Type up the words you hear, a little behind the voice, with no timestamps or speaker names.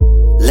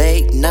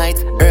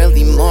nights,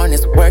 early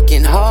mornings,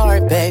 working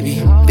hard,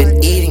 baby.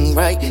 Been eating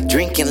right,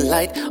 drinking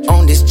light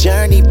on this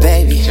journey,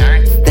 baby.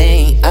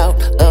 Staying out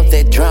of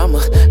that drama,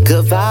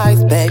 good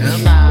vibes, baby.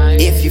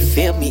 If you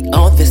feel me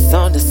on this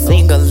song, to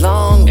sing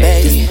along,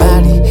 baby.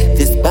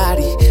 This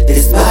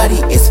body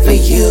is for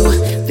you.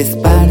 This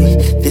body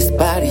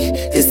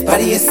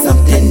is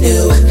something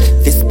new.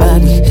 This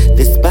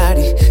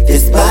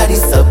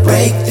body's a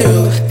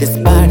breakthrough. This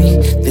body.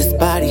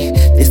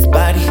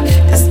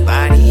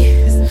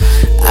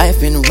 I've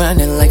been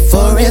running like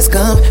Forrest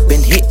Gump,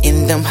 been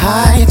hitting them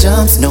high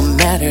jumps. No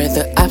matter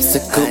the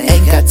obstacle,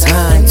 ain't got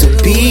time to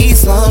be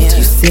slumped.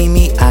 You see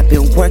me, I've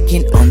been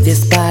working on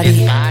this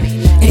body,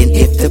 and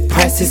if the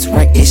price is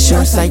right, it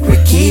shines like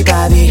Ricky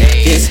Bobby.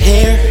 This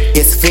hair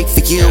is fake for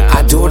you,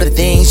 I do the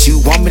things you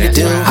want me to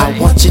do. I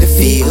want you to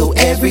feel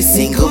every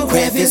single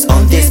crevice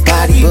on this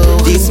body, boo.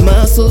 These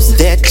muscles,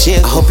 that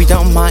chick, I hope you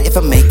don't mind if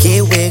I make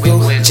it wiggle.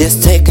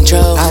 Just take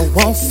control, I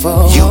won't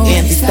fall. You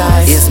in these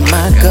thighs is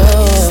my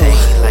goal. He say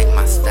he like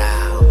my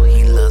style,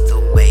 he love the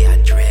way I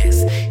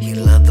dress. He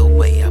love the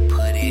way I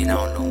put it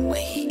on him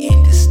when he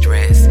in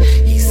distress.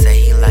 He say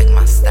he like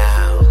my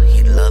style,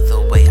 he love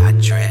the way I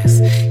dress.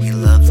 He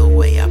love the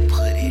way I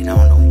put it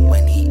on him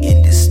when he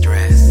in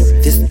distress.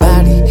 This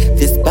body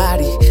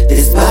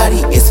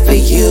is for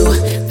you.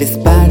 This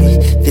body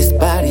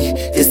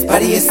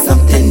is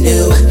something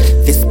new.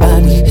 This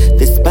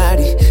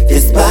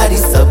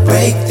body's a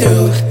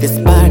breakthrough. This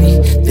body.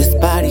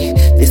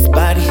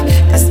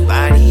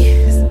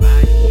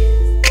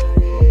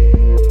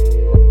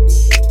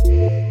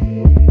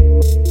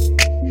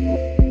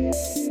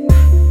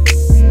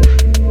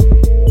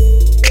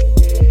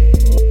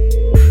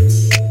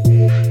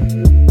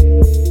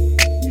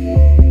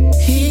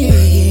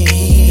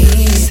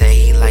 He say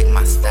he like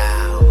my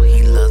style,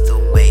 he love the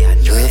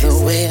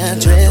way I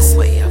dress. He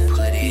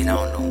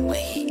likes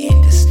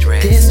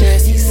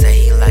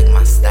my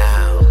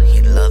style.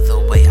 He love the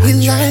way I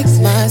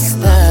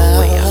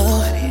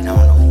put it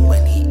on him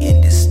when he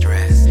in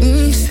distress.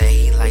 He say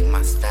he like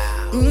my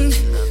style, he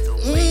love the way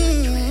I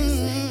dress.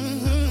 He love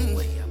the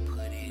way I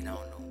put it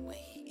on him when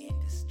he in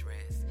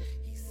distress.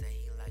 He say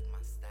he like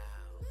my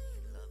style,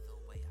 he love the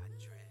way I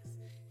dress. He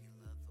love the way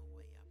I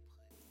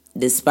put.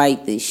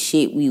 Despite the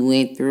shit we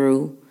went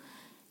through,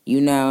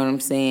 you know what I'm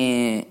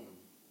saying?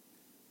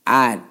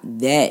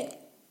 That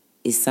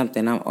is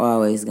something I'm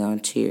always gonna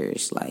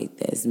cherish. Like,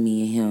 that's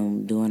me and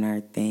him doing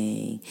our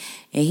thing.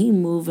 And he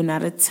moving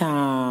out of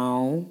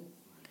town.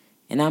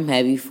 And I'm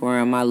happy for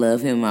him. I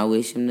love him. I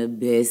wish him the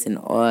best in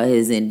all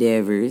his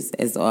endeavors.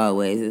 As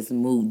always, it's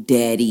Moo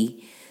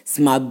Daddy. It's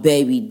my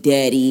baby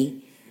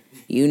daddy,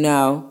 you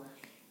know.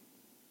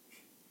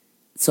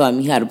 Taught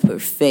me how to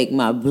perfect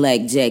my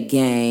blackjack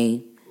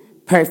game.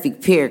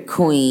 Perfect pair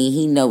queen.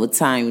 He know what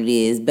time it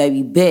is.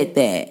 Baby, bet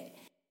that.